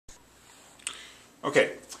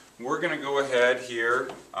Okay, we're going to go ahead here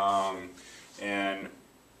and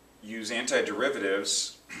use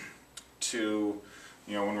antiderivatives to,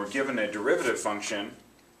 when we're given a derivative function,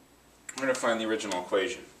 we're going to find the original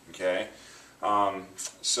equation, okay?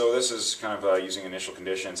 So this is kind of using initial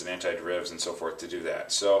conditions and antiderivatives and so forth to do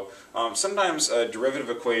that. So sometimes a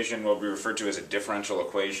derivative equation will be referred to as a differential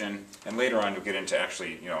equation, and later on you'll get into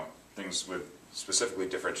actually, things with specifically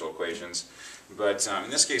differential equations. But in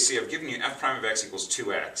this case, see, I've given you f prime of x equals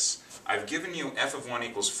 2x. I've given you f of 1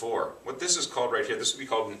 equals 4. What this is called right here, this would be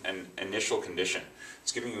called an initial condition.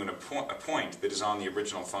 It's giving you a point that is on the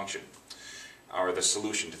original function, or the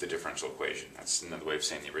solution to the differential equation. That's another way of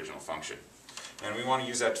saying the original function. And we want to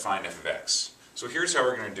use that to find f of x. So here's how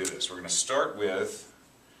we're going to do this. We're going to start with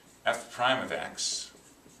f prime of x.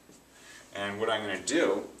 And what I'm going to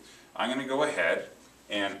do, I'm going to go ahead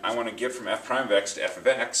and I want to get from f prime of x to f of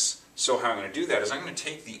x. So how I'm going to do that is I'm going to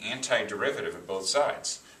take the antiderivative of both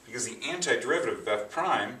sides. Because the antiderivative of f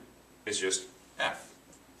prime is just f.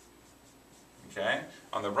 Okay?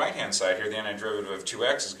 On the right-hand side here, the antiderivative of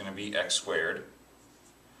 2x is going to be x squared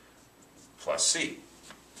plus c.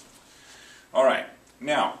 Alright,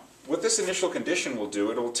 now, what this initial condition will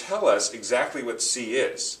do, it will tell us exactly what c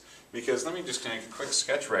is. Because, let me just take a quick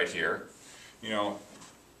sketch right here.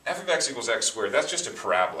 F of x equals x squared, that's just a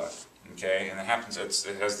parabola. Okay, and it happens,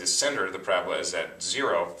 it has the center of the parabola is at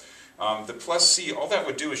 0. The plus c, all that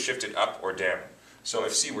would do is shift it up or down. So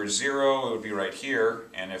if c were 0, it would be right here,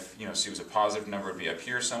 and if c was a positive number, it would be up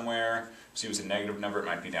here somewhere. If c was a negative number, it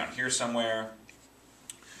might be down here somewhere.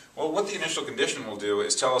 Well, what the initial condition will do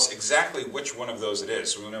is tell us exactly which one of those it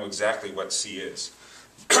is, so we'll know exactly what c is.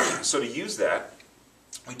 So to use that,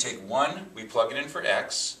 we take 1, we plug it in for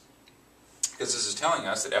x, because this is telling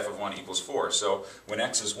us that f of 1 equals 4. So when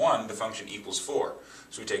x is 1, the function equals 4.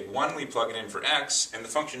 So we take 1, we plug it in for x, and the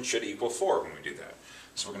function should equal 4 when we do that.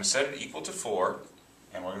 So we're going to set it equal to 4,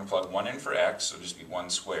 and we're going to plug 1 in for x, so it'll just be 1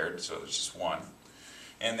 squared, so there's just 1.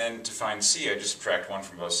 And then to find c, I just subtract 1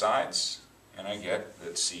 from both sides, and I get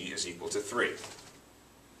that c is equal to 3.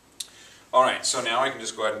 Alright, so now I can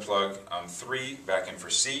just go ahead and plug 3 back in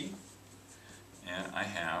for c, and I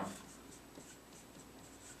have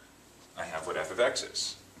what f of x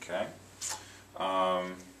is. Okay?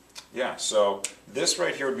 Yeah, so this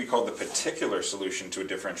right here would be called the particular solution to a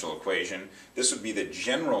differential equation. This would be the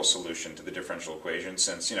general solution to the differential equation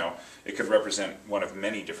since, it could represent one of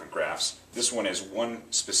many different graphs. This one is one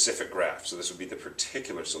specific graph, so this would be the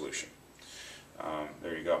particular solution.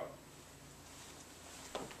 There you go.